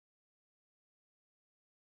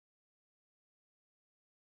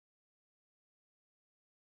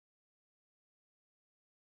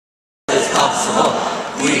possible.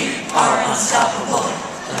 We are unstoppable.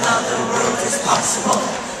 Another world is possible.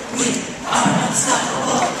 We are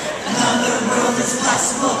unstoppable. Another world is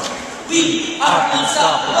possible. We are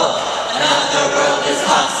unstoppable. Another world is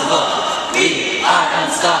possible. We are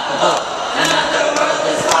unstoppable. Another world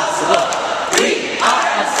is possible. We are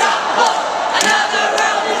unstoppable. Another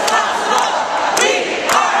world is possible. We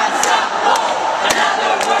are unstoppable.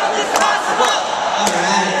 Another world is possible. All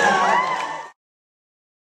right.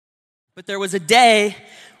 But there was a day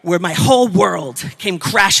where my whole world came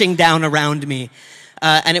crashing down around me.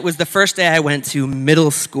 And it was the first day I went to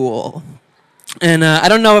middle school. And I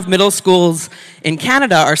don't know if middle schools in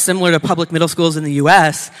Canada are similar to public middle schools in the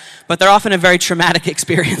US, but they're often a very traumatic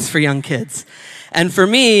experience for young kids. And for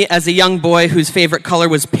me, as a young boy whose favorite color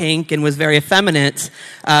was pink and was very effeminate,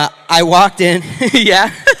 I walked in,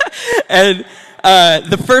 yeah, and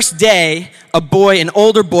the first day, an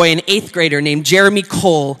older boy, an 8th grader named Jeremy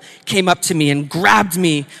Cole, came up to me and grabbed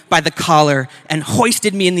me by the collar and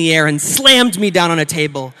hoisted me in the air and slammed me down on a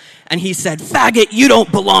table. And he said, "Faggot, you don't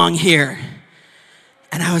belong here."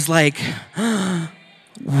 And I was like,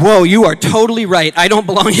 whoa, you are totally right. I don't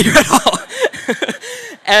belong here at all.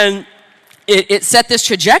 And it set this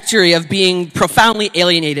trajectory of being profoundly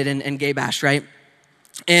alienated and gay bashed, right?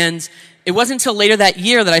 And it wasn't until later that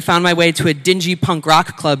year that I found my way to a dingy punk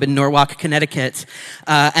rock club in Norwalk, Connecticut.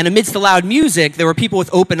 And amidst the loud music, there were people with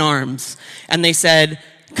open arms. And they said,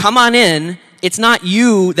 "Come on in. It's not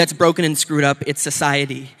you that's broken and screwed up, it's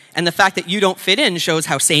society. And the fact that you don't fit in shows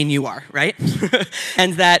how sane you are," right?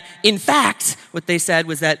 And that, in fact, what they said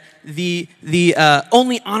was that the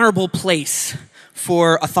only honorable place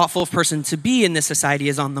for a thoughtful person to be in this society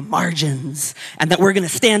is on the margins, and that we're going to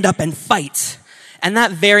stand up and fight. And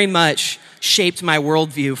that very much shaped my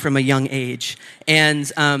worldview from a young age. And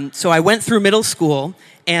so I went through middle school,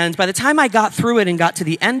 and by the time I got through it and got to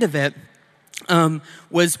the end of it,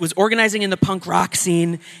 was organizing in the punk rock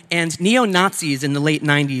scene, and neo-Nazis in the late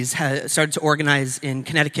 90s started to organize in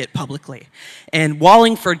Connecticut publicly. And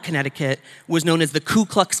Wallingford, Connecticut was known as the Ku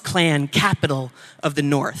Klux Klan capital of the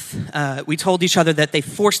North. We told each other that they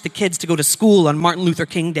forced the kids to go to school on Martin Luther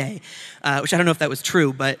King Day, which I don't know if that was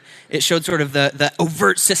true, but it showed sort of the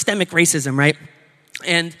overt systemic racism, right?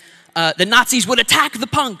 And the Nazis would attack the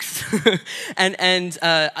punks. and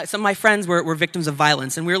some of my friends were victims of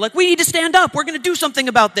violence. And we were like, we need to stand up. We're going to do something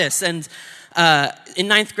about this. And in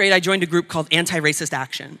 9th grade, I joined a group called Anti-Racist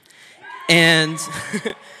Action. And,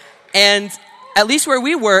 and at least where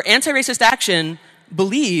we were, Anti-Racist Action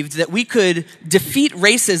believed that we could defeat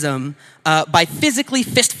racism by physically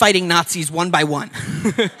fist-fighting Nazis one by one.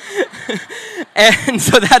 And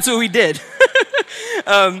so that's what we did.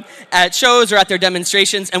 At shows or at their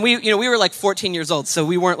demonstrations, and we were like 14 years old, so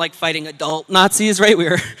we weren't like fighting adult Nazis, right? We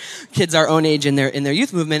were kids our own age in their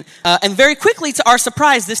youth movement. And very quickly, to our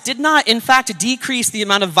surprise, this did not, in fact, decrease the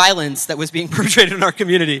amount of violence that was being perpetrated in our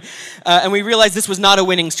community. And we realized this was not a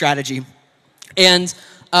winning strategy. And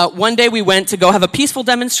one day we went to go have a peaceful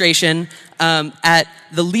demonstration at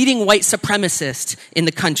the leading white supremacist in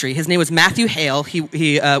the country. His name was Matthew Hale. He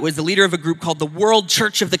was the leader of a group called the World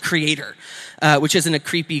Church of the Creator, which isn't a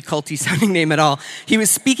creepy, culty sounding name at all. He was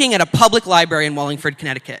speaking at a public library in Wallingford,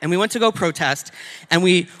 Connecticut. And we went to go protest, and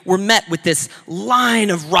we were met with this line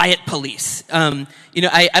of riot police. I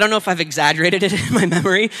don't know if I've exaggerated it in my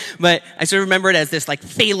memory, but I sort of remember it as this like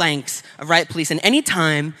phalanx of riot police. And any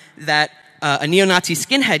time that a neo-Nazi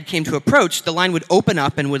skinhead came to approach, the line would open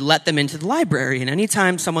up and would let them into the library. And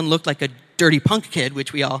anytime someone looked like a dirty punk kid,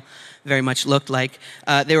 which we all very much looked like,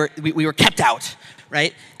 we were kept out,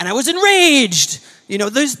 right? And I was enraged.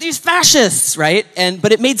 There's these fascists, right?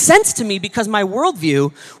 But it made sense to me because my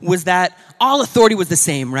worldview was that all authority was the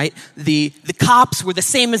same, right? The cops were the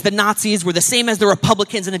same as the Nazis, were the same as the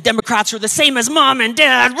Republicans, and the Democrats were the same as mom and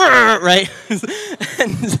dad, right?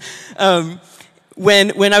 And,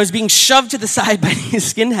 when I was being shoved to the side by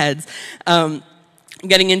these skinheads,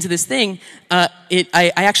 getting into this thing,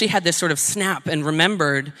 I actually had this sort of snap and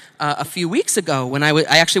remembered a few weeks ago when I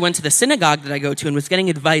actually went to the synagogue that I go to and was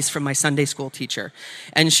getting advice from my Sunday school teacher.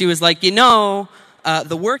 And she was like, the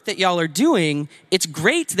work that y'all are doing, it's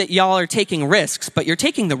great that y'all are taking risks, but you're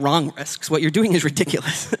taking the wrong risks. What you're doing is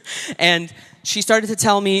ridiculous. And she started to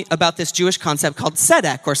tell me about this Jewish concept called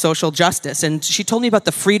tzedek, or social justice. And she told me about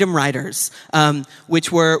the Freedom Riders,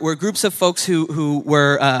 which were groups of folks who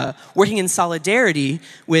were working in solidarity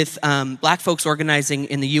with black folks organizing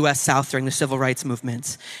in the U.S. South during the Civil Rights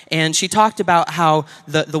movement. And she talked about how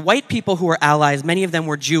the white people who were allies, many of them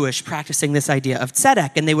were Jewish, practicing this idea of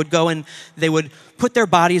tzedek. And they would go and they would put their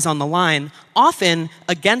bodies on the line often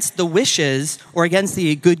against the wishes or against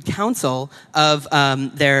the good counsel of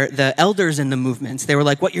the elders in the movements. They were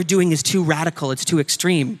like, what you're doing is too radical, it's too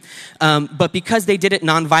extreme. But because they did it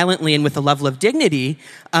nonviolently and with a level of dignity,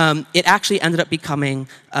 it actually ended up becoming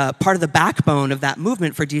part of the backbone of that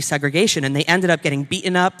movement for desegregation. And they ended up getting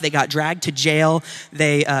beaten up, they got dragged to jail,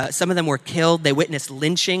 some of them were killed, they witnessed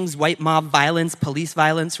lynchings, white mob violence, police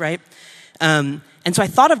violence, right? And so I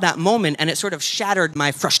thought of that moment, and it sort of shattered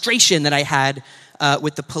my frustration that I had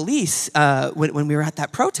with the police when we were at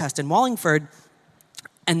that protest in Wallingford.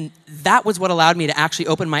 And that was what allowed me to actually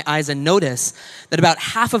open my eyes and notice that about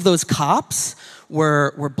half of those cops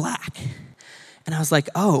were black. And I was like,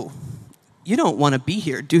 oh, you don't want to be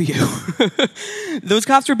here, do you? Those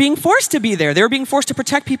cops were being forced to be there. They were being forced to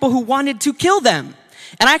protect people who wanted to kill them.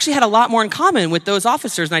 And I actually had a lot more in common with those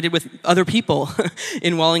officers than I did with other people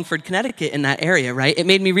in Wallingford, Connecticut, in that area, right? It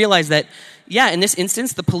made me realize that, yeah, in this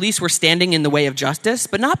instance, the police were standing in the way of justice,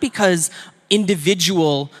 but not because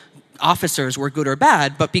individual officers were good or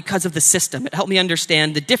bad, but because of the system. It helped me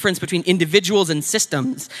understand the difference between individuals and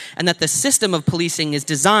systems, and that the system of policing is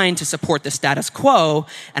designed to support the status quo,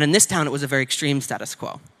 and in this town, it was a very extreme status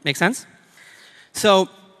quo. Make sense? So,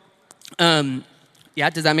 yeah,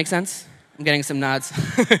 does that make sense? I'm getting some nods.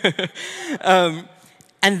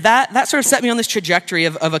 And that sort of set me on this trajectory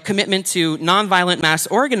of a commitment to nonviolent mass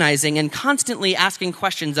organizing and constantly asking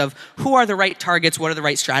questions of who are the right targets, what are the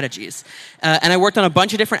right strategies. And I worked on a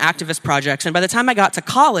bunch of different activist projects. And by the time I got to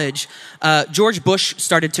college, George Bush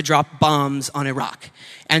started to drop bombs on Iraq.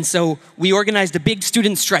 And so we organized a big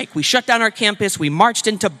student strike. We shut down our campus. We marched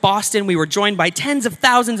into Boston. We were joined by tens of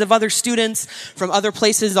thousands of other students from other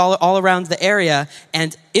places all around the area.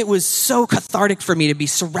 And it was so cathartic for me to be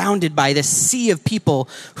surrounded by this sea of people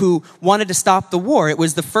who wanted to stop the war. It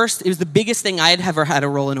was the biggest thing I had ever had a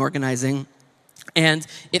role in organizing. And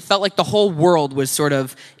it felt like the whole world was sort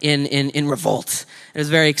of in revolt. It was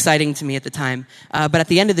very exciting to me at the time. But at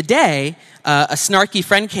the end of the day, a snarky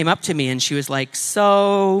friend came up to me and she was like,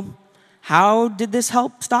 so how did this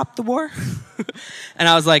help stop the war? And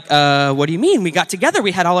I was like, what do you mean? We got together,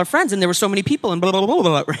 we had all our friends, and there were so many people, and blah, blah, blah,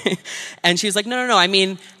 blah, right? And she was like, no, I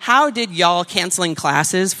mean, how did y'all canceling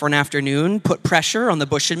classes for an afternoon put pressure on the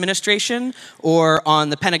Bush administration or on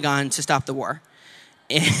the Pentagon to stop the war?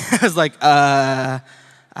 And I was like, I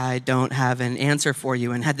don't have an answer for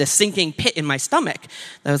you, and had this sinking pit in my stomach.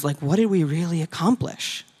 That was like, what did we really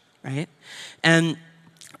accomplish, right? And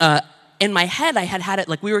in my head, I had it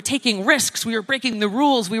like we were taking risks, we were breaking the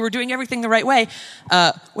rules, we were doing everything the right way,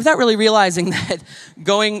 without really realizing that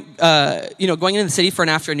going into the city for an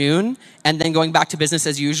afternoon and then going back to business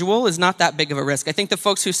as usual is not that big of a risk. I think the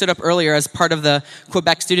folks who stood up earlier as part of the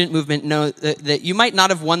Quebec student movement know that you might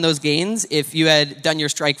not have won those gains if you had done your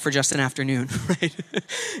strike for just an afternoon, right?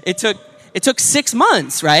 It took 6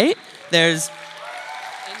 months, right? This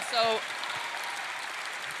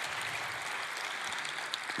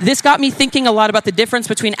got me thinking a lot about the difference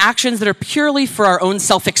between actions that are purely for our own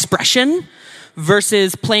self-expression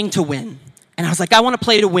versus playing to win. And I was like, I want to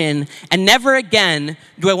play to win, and never again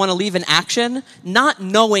do I want to leave an action not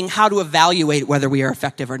knowing how to evaluate whether we are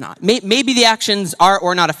effective or not. Maybe the actions are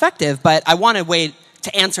or not effective, but I want a way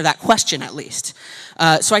to answer that question at least.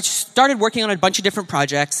 So I started working on a bunch of different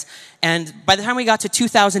projects, and by the time we got to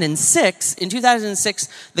 2006,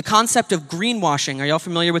 the concept of greenwashing, are y'all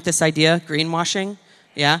familiar with this idea, greenwashing?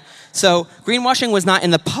 Yeah? So greenwashing was not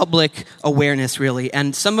in the public awareness, really.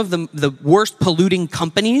 And some of the worst polluting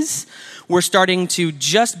companies were starting to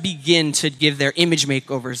just begin to give their image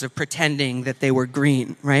makeovers of pretending that they were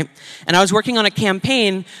green, right? And I was working on a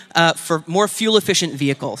campaign for more fuel-efficient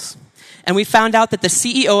vehicles. And we found out that the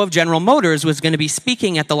CEO of General Motors was going to be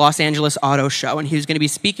speaking at the Los Angeles Auto Show, and he was going to be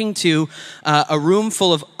speaking to a room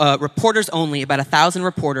full of reporters only, about 1,000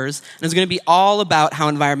 reporters, and it was going to be all about how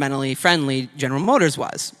environmentally friendly General Motors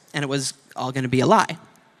was, and it was all going to be a lie.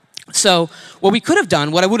 So what we could have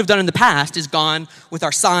done, what I would have done in the past, is gone with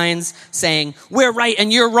our signs saying, we're right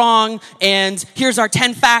and you're wrong, and here's our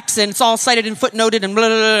 10 facts, and it's all cited and footnoted, and blah,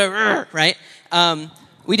 blah, blah, blah, right?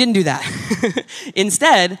 We didn't do that.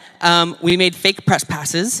 Instead, we made fake press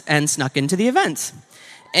passes and snuck into the event.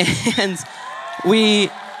 And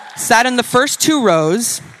we sat in the first 2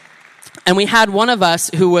 rows, and we had one of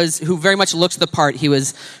us who very much looked the part. He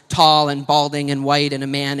was tall and balding and white and a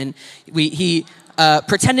man, and he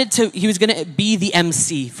pretended he was going to be the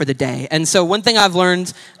MC for the day. And so one thing I've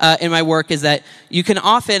learned in my work is that you can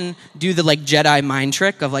often do the Jedi mind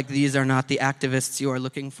trick of these are not the activists you are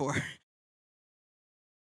looking for.